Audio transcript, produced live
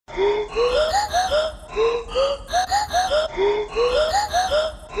Welcome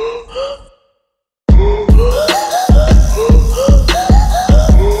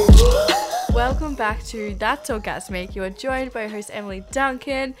back to That's Orgasmic. You are joined by your host Emily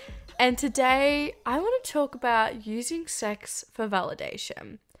Duncan, and today I want to talk about using sex for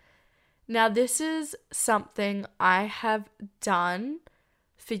validation. Now, this is something I have done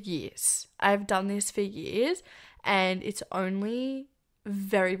for years. I've done this for years, and it's only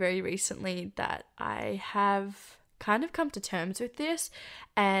very, very recently that I have kind of come to terms with this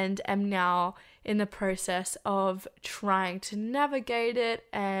and am now in the process of trying to navigate it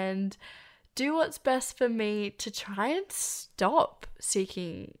and do what's best for me to try and stop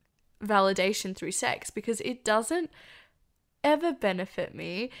seeking validation through sex, because it doesn't ever benefit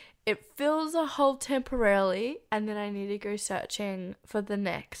me. It fills a hole temporarily, and then I need to go searching for the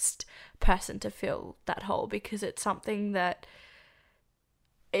next person to fill that hole, because it's something that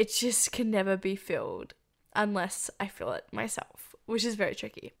it just can never be filled unless I fill it myself, which is very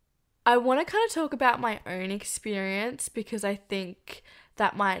tricky. I want to kind of talk about my own experience, because I think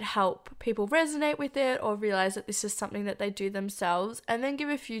that might help people resonate with it or realize that this is something that they do themselves, and then give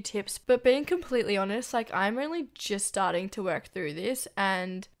a few tips. But being completely honest, I'm only just starting to work through this,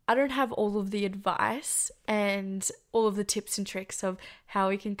 and I don't have all of the advice and all of the tips and tricks of how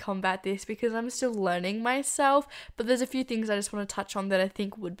we can combat this, because I'm still learning myself. But there's a few things I just want to touch on that I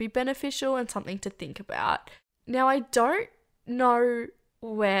think would be beneficial and something to think about. Now, I don't know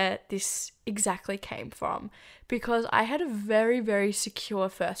where this exactly came from, because I had a very, very secure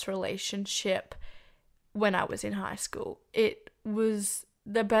first relationship when I was in high school. It was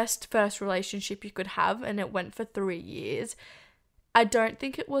the best first relationship you could have, and it went for 3 years. I don't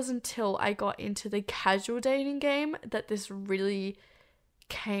think it was until I got into the casual dating game that this really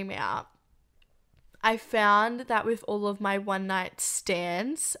came out. I found that with all of my one night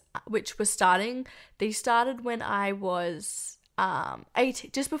stands, which were they started when I was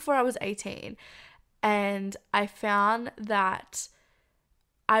 18, just before I was 18, and I found that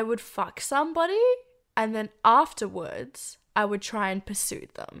I would fuck somebody and then afterwards I would try and pursue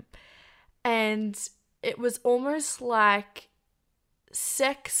them, and it was almost like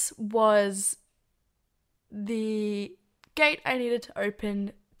sex was the gate I needed to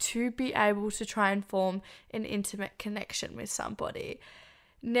open to be able to try and form an intimate connection with somebody.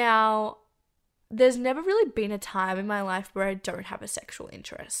 Now, there's never really been a time in my life where I don't have a sexual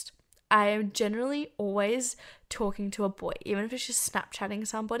interest. I am generally always talking to a boy, even if it's just Snapchatting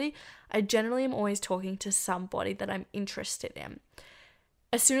somebody. I generally am always talking to somebody that I'm interested in.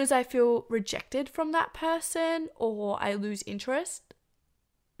 As soon as I feel rejected from that person or I lose interest,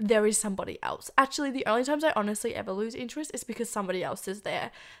 there is somebody else. Actually, the only times I honestly ever lose interest is because somebody else is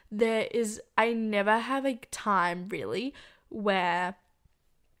there. I never have a time really where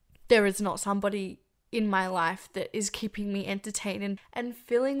there is not somebody in my life that is keeping me entertained and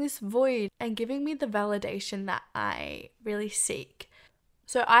filling this void and giving me the validation that I really seek.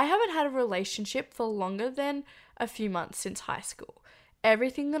 So I haven't had a relationship for longer than a few months since high school.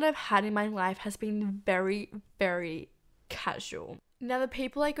 Everything that I've had in my life has been very, very casual. Now, the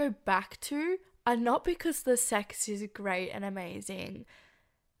people I go back to are not because the sex is great and amazing.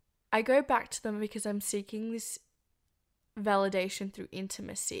 I go back to them because I'm seeking this validation through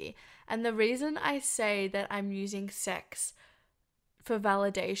intimacy. And the reason I say that I'm using sex for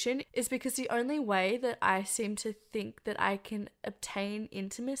validation is because the only way that I seem to think that I can obtain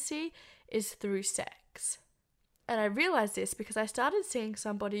intimacy is through sex. And I realized this because I started seeing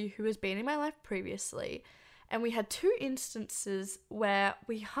somebody who has been in my life previously, and we had 2 instances where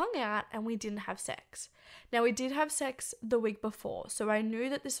we hung out and we didn't have sex. Now, we did have sex the week before, so I knew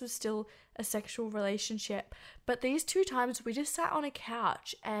that this was still a sexual relationship. But these 2 times, we just sat on a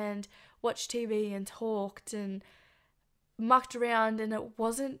couch and watched TV and talked and mucked around, and it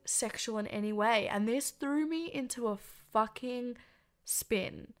wasn't sexual in any way. And this threw me into a fucking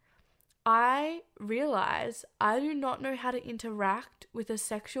spin. I realized I do not know how to interact with a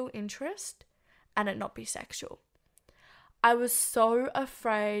sexual interest and it not be sexual. I was so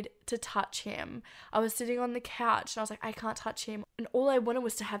afraid to touch him. I was sitting on the couch and I was like, I can't touch him. And all I wanted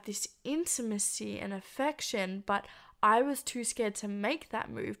was to have this intimacy and affection, but I was too scared to make that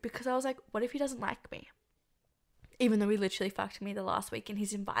move because I was like, what if he doesn't like me? Even though he literally fucked me the last week and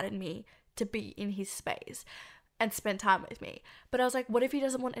he's invited me to be in his space and spend time with me. But I was like, what if he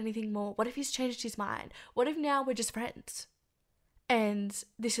doesn't want anything more? What if he's changed his mind? What if now we're just friends? And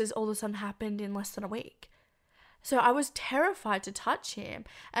this has all of a sudden happened in less than a week. So I was terrified to touch him.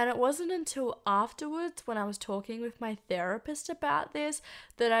 And it wasn't until afterwards, when I was talking with my therapist about this,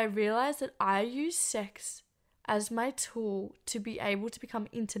 that I realized that I use sex as my tool to be able to become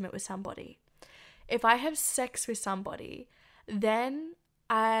intimate with somebody. If I have sex with somebody, then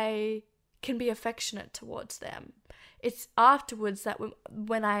I can be affectionate towards them. It's afterwards that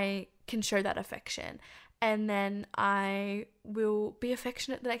when I can show that affection, and then I will be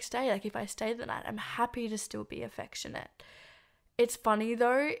affectionate the next day. Like if I stay the night, I'm happy to still be affectionate. It's funny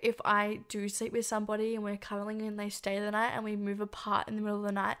though, if I do sleep with somebody and we're cuddling and they stay the night and we move apart in the middle of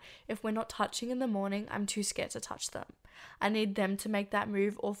the night, if we're not touching in the morning, I'm too scared to touch them. I need them to make that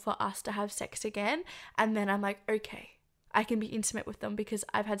move or for us to have sex again. And then I'm like, okay, I can be intimate with them because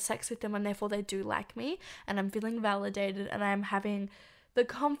I've had sex with them and therefore they do like me and I'm feeling validated and I'm having the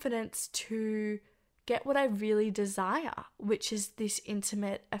confidence to get what I really desire, which is this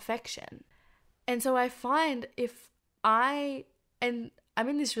intimate affection. And so I find and I'm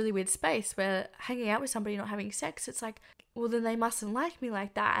in this really weird space where hanging out with somebody not having sex, it's like, well, then they mustn't like me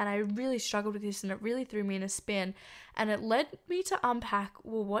like that. And I really struggled with this and it really threw me in a spin. And it led me to unpack,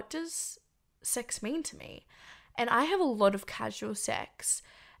 well, what does sex mean to me? And I have a lot of casual sex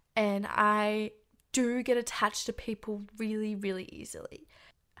and I do get attached to people really, really easily.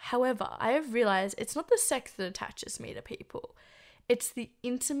 However, I have realized it's not the sex that attaches me to people. It's the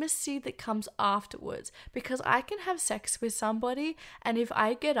intimacy that comes afterwards, because I can have sex with somebody and if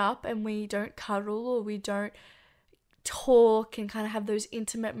I get up and we don't cuddle or we don't talk and kind of have those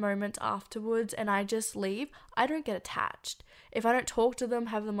intimate moments afterwards and I just leave, I don't get attached. If I don't talk to them,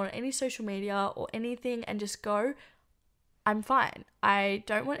 have them on any social media or anything and just go, I'm fine. I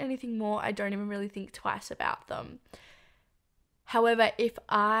don't want anything more. I don't even really think twice about them. However, if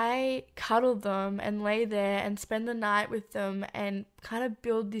I cuddle them and lay there and spend the night with them and kind of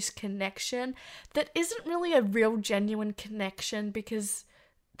build this connection that isn't really a real genuine connection because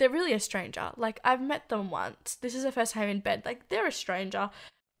they're really a stranger. Like, I've met them once. This is the first time in bed. Like, they're a stranger.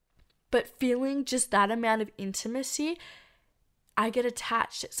 But feeling just that amount of intimacy, I get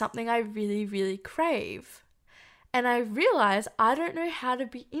attached. It's something I really, really crave. And I realize I don't know how to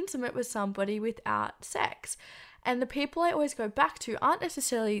be intimate with somebody without sex. And the people I always go back to aren't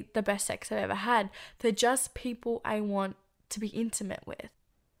necessarily the best sex I've ever had. They're just people I want to be intimate with.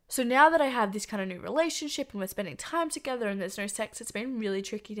 So now that I have this kind of new relationship and we're spending time together and there's no sex, it's been really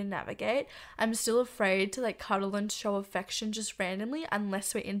tricky to navigate. I'm still afraid to cuddle and show affection just randomly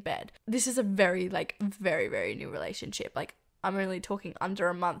unless we're in bed. This is a very, very new relationship. I'm only talking under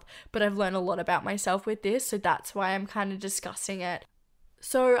a month, but I've learned a lot about myself with this. So that's why I'm kind of discussing it.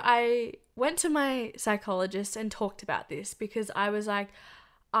 So I went to my psychologist and talked about this because I was like,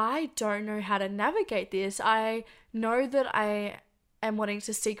 I don't know how to navigate this. I know that I am wanting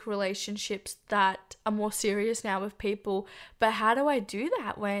to seek relationships that are more serious now with people, but how do I do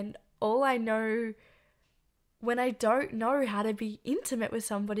that when I don't know how to be intimate with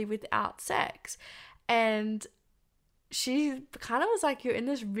somebody without sex? And she kind of was like, you're in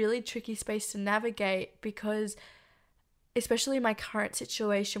this really tricky space to navigate because especially in my current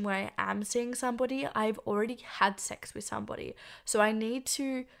situation where I am seeing somebody, I've already had sex with somebody. So I need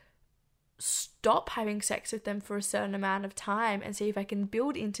to stop having sex with them for a certain amount of time and see if I can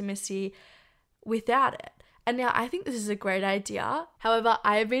build intimacy without it. And now I think this is a great idea. However,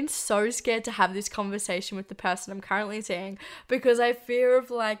 I have been so scared to have this conversation with the person I'm currently seeing because I fear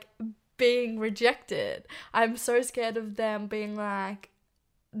of being rejected. I'm so scared of them being like,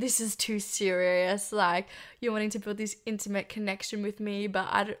 this is too serious, you're wanting to build this intimate connection with me,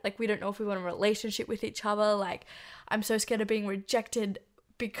 but we don't know if we want a relationship with each other. I'm so scared of being rejected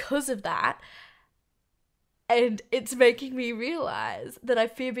because of that. And it's making me realize that I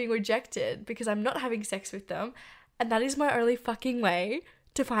fear being rejected because I'm not having sex with them. And that is my only fucking way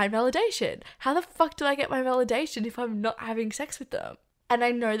to find validation. How the fuck do I get my validation if I'm not having sex with them? And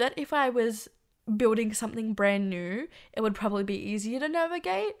I know that if I was building something brand new, it would probably be easier to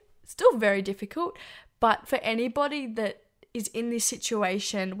navigate. Still very difficult, but for anybody that is in this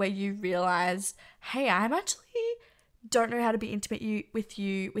situation where you realize, hey, I'm actually don't know how to be intimate with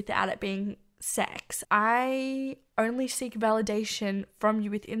you without it being sex. I only seek validation from you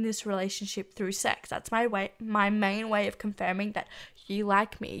within this relationship through sex. That's my main way of confirming that you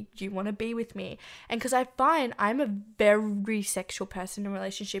like me, you want to be with me. And because I find I'm a very sexual person in a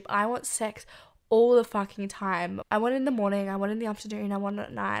relationship, I want sex all the fucking time. I want it in the morning, I want it in the afternoon, I want it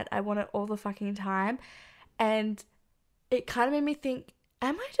at night, I want it all the fucking time. And it kind of made me think,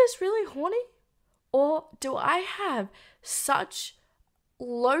 am I just really horny? Or do I have such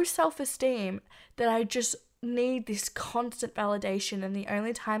low self-esteem that I just need this constant validation, and the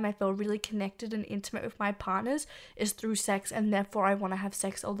only time I feel really connected and intimate with my partners is through sex, and therefore I want to have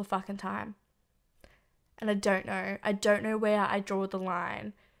sex all the fucking time? And I don't know where I draw the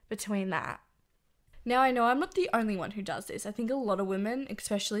line between that. Now, I know I'm not the only one who does this. I think a lot of women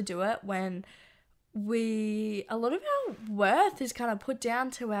especially do it when a lot of our worth is kind of put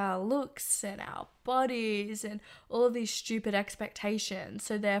down to our looks and our bodies and all of these stupid expectations.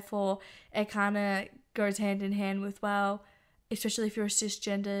 So therefore, it kind of goes hand in hand with, well, especially if you're a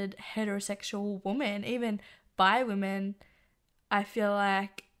cisgendered heterosexual woman, even bi women, I feel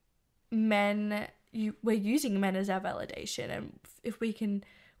like we're using men as our validation, and if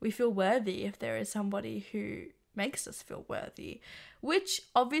we feel worthy if there is somebody who makes us feel worthy, which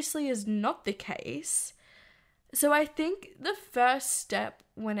obviously is not the case. So I think the first step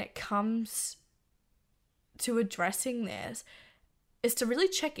when it comes to addressing this is to really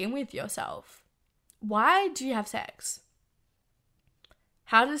check in with yourself. Why do you have sex?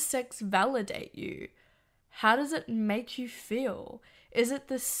 How does sex validate you? How does it make you feel? Is it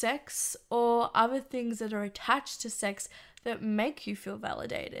the sex or other things that are attached to sex that make you feel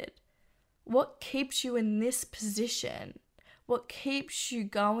validated? What keeps you in this position? What keeps you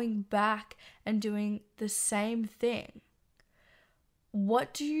going back and doing the same thing?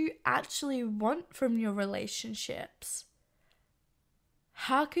 What do you actually want from your relationships?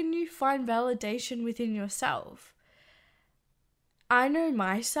 How can you find validation within yourself? I know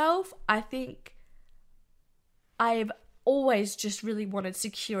myself, I think I've always just really wanted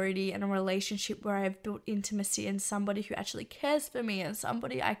security and a relationship where I've built intimacy and somebody who actually cares for me and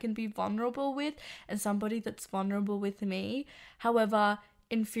somebody I can be vulnerable with and somebody that's vulnerable with me. However,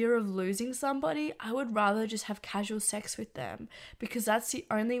 in fear of losing somebody, I would rather just have casual sex with them because that's the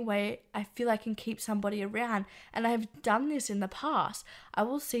only way I feel I can keep somebody around. And I've done this in the past. I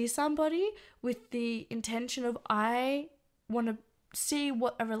will see somebody with the intention of I want to see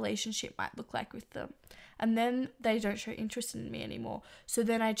what a relationship might look like with them. And then they don't show interest in me anymore. So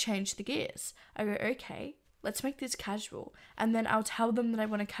then I change the gears. I go, okay, let's make this casual. And then I'll tell them that I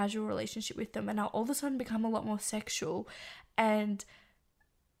want a casual relationship with them. And I'll all of a sudden become a lot more sexual and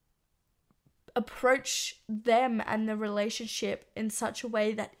approach them and the relationship in such a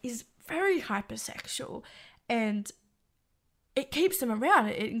way that is very hypersexual. And it keeps them around.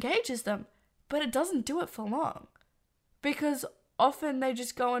 It engages them. But it doesn't do it for long. Because often they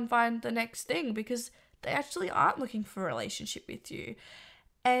just go and find the next thing because they actually aren't looking for a relationship with you.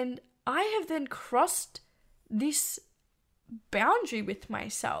 And I have then crossed this boundary with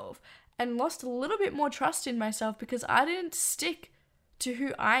myself and lost a little bit more trust in myself because I didn't stick to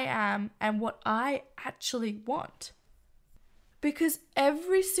who I am and what I actually want. Because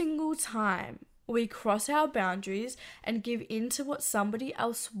every single time we cross our boundaries and give in to what somebody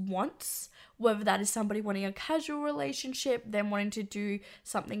else wants, whether that is somebody wanting a casual relationship, them wanting to do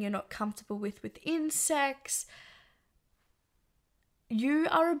something you're not comfortable with within sex, you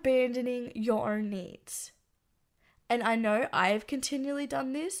are abandoning your own needs. And I know I've continually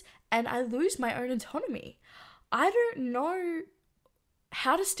done this and I lose my own autonomy. I don't know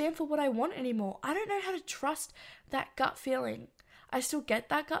how to stand for what I want anymore. I don't know how to trust that gut feeling. I still get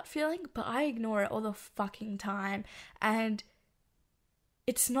that gut feeling, but I ignore it all the fucking time. And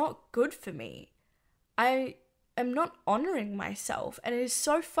it's not good for me. I am not honoring myself. And it is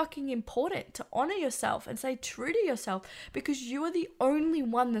so fucking important to honor yourself and stay true to yourself because you are the only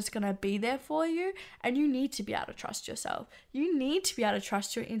one that's going to be there for you. And you need to be able to trust yourself. You need to be able to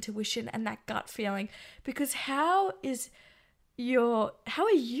trust your intuition and that gut feeling. Because how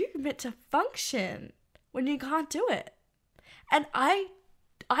are you meant to function when you can't do it? And I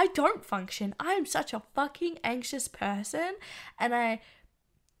don't function. I am such a fucking anxious person and I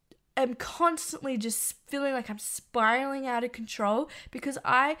am constantly just feeling like I'm spiraling out of control because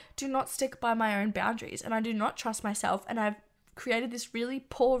I do not stick by my own boundaries and I do not trust myself, and I've created this really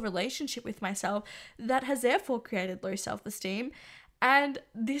poor relationship with myself that has therefore created low self-esteem and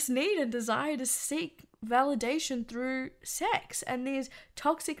this need and desire to seek validation through sex and these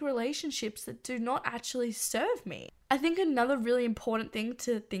toxic relationships that do not actually serve me. I think another really important thing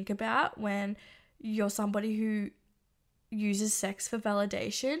to think about when you're somebody who uses sex for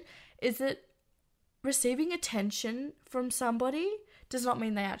validation is that receiving attention from somebody does not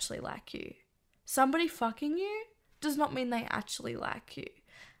mean they actually like you. Somebody fucking you does not mean they actually like you.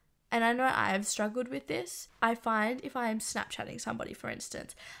 And I know I have struggled with this. I find if I am Snapchatting somebody, for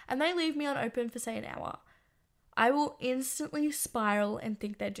instance, and they leave me on open for, say, an hour, I will instantly spiral and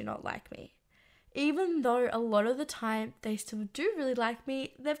think they do not like me. Even though a lot of the time they still do really like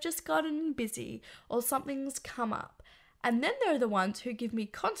me, they've just gotten busy or something's come up. And then they're the ones who give me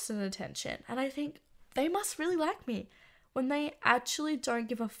constant attention. And I think they must really like me when they actually don't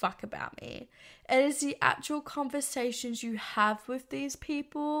give a fuck about me. It is the actual conversations you have with these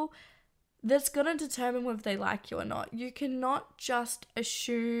people that's going to determine whether they like you or not. You cannot just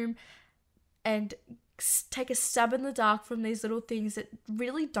assume and take a stab in the dark from these little things that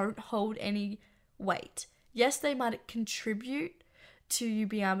really don't hold any weight. Yes, they might contribute to you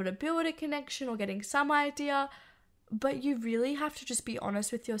being able to build a connection or getting some idea, but you really have to just be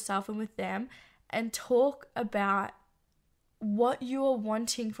honest with yourself and with them and talk about what you are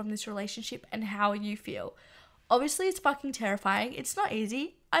wanting from this relationship and how you feel. Obviously, it's fucking terrifying. It's not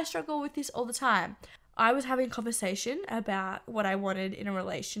easy. I struggle with this all the time. I was having a conversation about what I wanted in a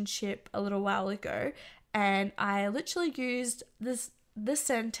relationship a little while ago, and I literally used this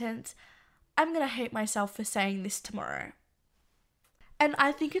sentence, I'm gonna hate myself for saying this tomorrow. And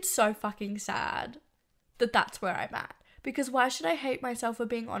I think it's so fucking sad that that's where I'm at. Because why should I hate myself for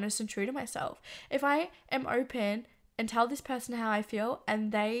being honest and true to myself? If I am open and tell this person how I feel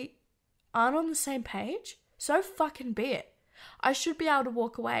and they aren't on the same page, so fucking be it. I should be able to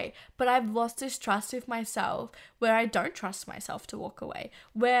walk away, but I've lost this trust with myself where I don't trust myself to walk away,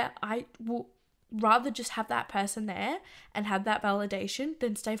 where I will rather just have that person there and have that validation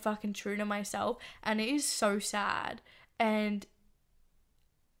than stay fucking true to myself. And it is so sad. And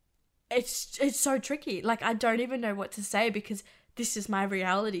it's so tricky. Like, I don't even know what to say because this is my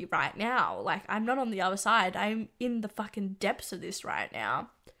reality right now. Like, I'm not on the other side. I'm in the fucking depths of this right now.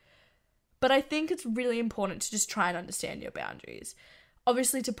 But I think it's really important to just try and understand your boundaries.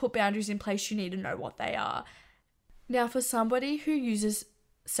 Obviously, to put boundaries in place, you need to know what they are. Now, for somebody who uses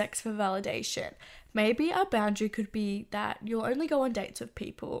sex for validation, maybe a boundary could be that you'll only go on dates with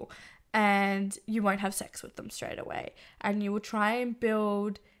people and you won't have sex with them straight away. And you will try and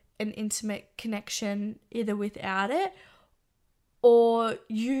build an intimate connection either without it, or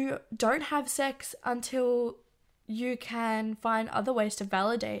you don't have sex until you can find other ways to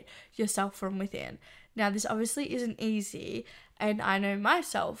validate yourself from within. Now, this obviously isn't easy, and I know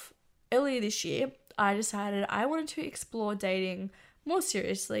myself, earlier this year, I decided I wanted to explore dating more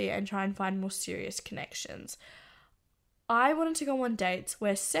seriously and try and find more serious connections. I wanted to go on dates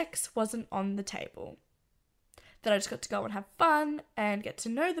where sex wasn't on the table, that I just got to go and have fun and get to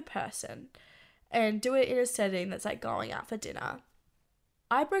know the person and do it in a setting that's like going out for dinner.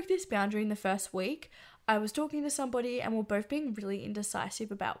 I broke this boundary in the first week. I was talking to somebody and we're both being really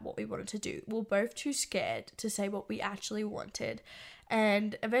indecisive about what we wanted to do. We're both too scared to say what we actually wanted.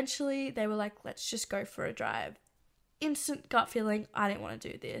 And eventually they were like, let's just go for a drive. Instant gut feeling, I didn't want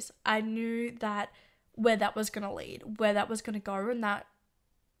to do this. I knew that where that was going to lead, where that was going to go, and that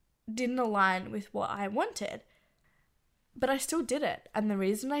didn't align with what I wanted. But I still did it. And the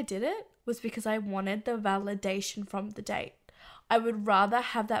reason I did it was because I wanted the validation from the date. I would rather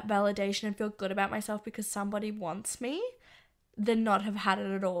have that validation and feel good about myself because somebody wants me than not have had it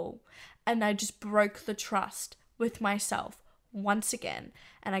at all. And I just broke the trust with myself once again.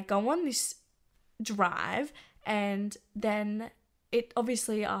 And I go on this drive, and then it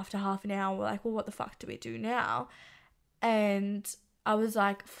obviously after half an hour, we're like, well, what the fuck do we do now? And I was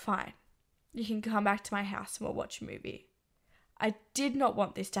like, fine, you can come back to my house and we'll watch a movie. I did not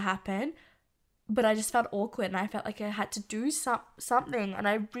want this to happen, but I just felt awkward and I felt like I had to do something, and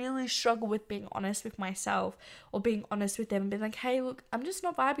I really struggle with being honest with myself or being honest with them and being like, hey, look, I'm just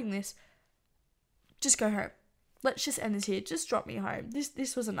not vibing this. Just go home. Let's just end this here. Just drop me home.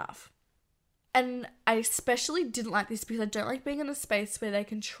 This was enough. And I especially didn't like this because I don't like being in a space where they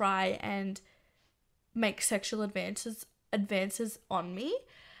can try and make sexual advances on me.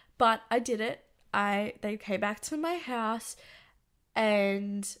 But I did it. They came back to my house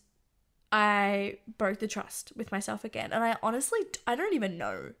and I broke the trust with myself again. And I don't even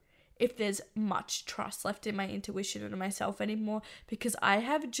know if there's much trust left in my intuition and myself anymore, because I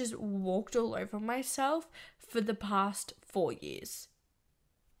have just walked all over myself for the past 4 years.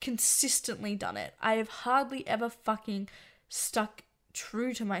 Consistently done it. I have hardly ever fucking stuck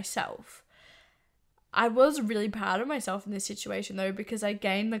true to myself. I was really proud of myself in this situation though, because I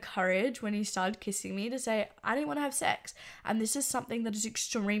gained the courage when he started kissing me to say I didn't want to have sex. And this is something that is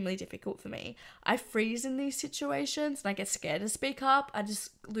extremely difficult for me. I freeze in these situations and I get scared to speak up. I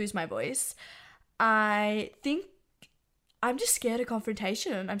just lose my voice. I think I'm just scared of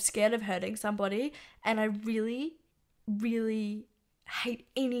confrontation and I'm scared of hurting somebody. And I really, really hate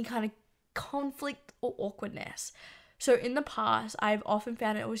any kind of conflict or awkwardness. So in the past, I've often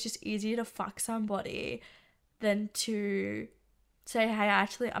found it was just easier to fuck somebody than to say, hey,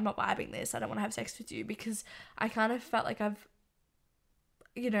 actually, I'm not vibing this. I don't want to have sex with you, because I kind of felt like I've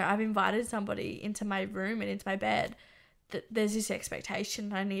invited somebody into my room and into my bed that there's this expectation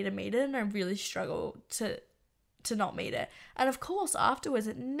and I need to meet it, and I really struggle to not meet it. And of course, afterwards,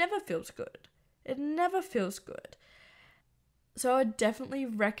 it never feels good. It never feels good. So I would definitely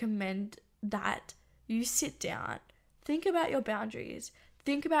recommend that you sit down, think about your boundaries,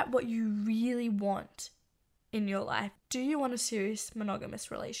 think about what you really want in your life. Do you want a serious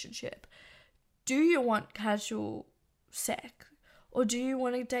monogamous relationship? Do you want casual sex? Or do you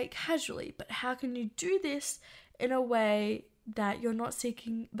want to date casually? But how can you do this in a way that you're not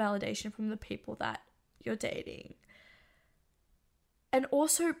seeking validation from the people that you're dating? And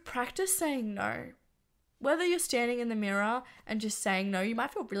also practice saying no. Whether you're standing in the mirror and just saying no, you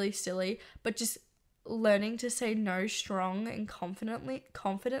might feel really silly, but just learning to say no strong and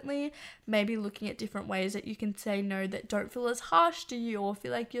confidently, maybe looking at different ways that you can say no that don't feel as harsh to you or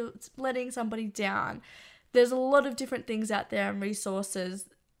feel like you're letting somebody down. There's a lot of different things out there and resources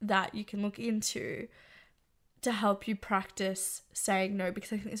that you can look into to help you practice saying no,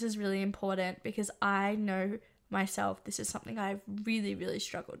 because I think this is really important, because I know myself, this is something I've really, really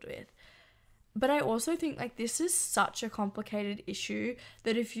struggled with. But I also think like this is such a complicated issue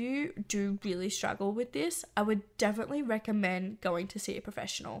that if you do really struggle with this, I would definitely recommend going to see a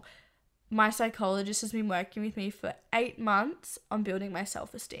professional. My psychologist has been working with me for 8 months on building my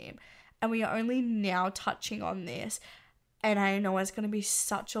self-esteem, and we are only now touching on this. And I know it's going to be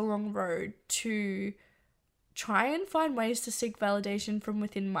such a long road to try and find ways to seek validation from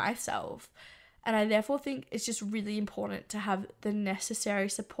within myself. And I therefore think it's just really important to have the necessary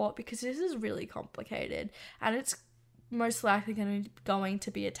support, because this is really complicated and it's most likely going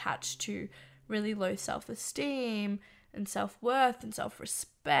to be attached to really low self-esteem and self-worth and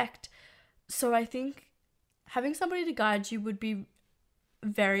self-respect. So I think having somebody to guide you would be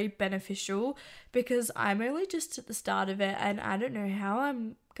very beneficial, because I'm only just at the start of it and I don't know how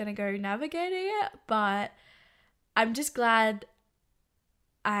I'm going to go navigating it, but I'm just glad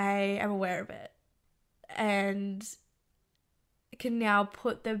I am aware of it and can now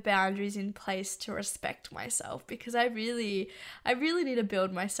put the boundaries in place to respect myself, because I really need to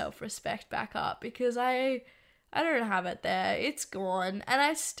build my self-respect back up, because I don't have it there. It's gone, and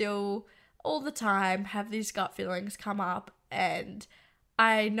I still all the time have these gut feelings come up, and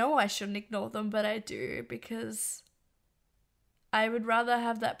I know I shouldn't ignore them, but I do, because I would rather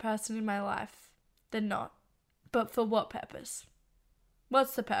have that person in my life than not. But for what purpose?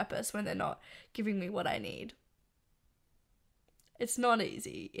 What's the purpose when they're not giving me what I need? It's not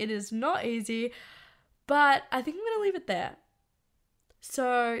easy. It is not easy, but I think I'm going to leave it there.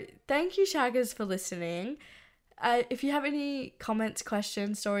 So thank you, Shaggers, for listening. If you have any comments,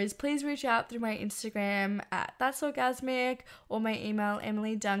 questions, stories, please reach out through my Instagram at that'sorgasmic or my email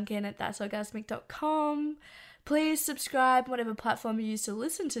emilyduncan@that'sorgasmic.com. Please subscribe whatever platform you use to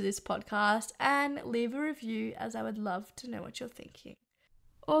listen to this podcast, and leave a review, as I would love to know what you're thinking.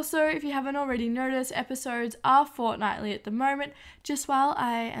 Also, if you haven't already noticed, episodes are fortnightly at the moment, just while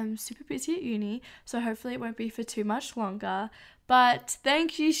I am super busy at uni, so hopefully it won't be for too much longer. But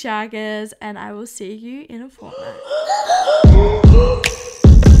thank you, Shaggers, and I will see you in a fortnight.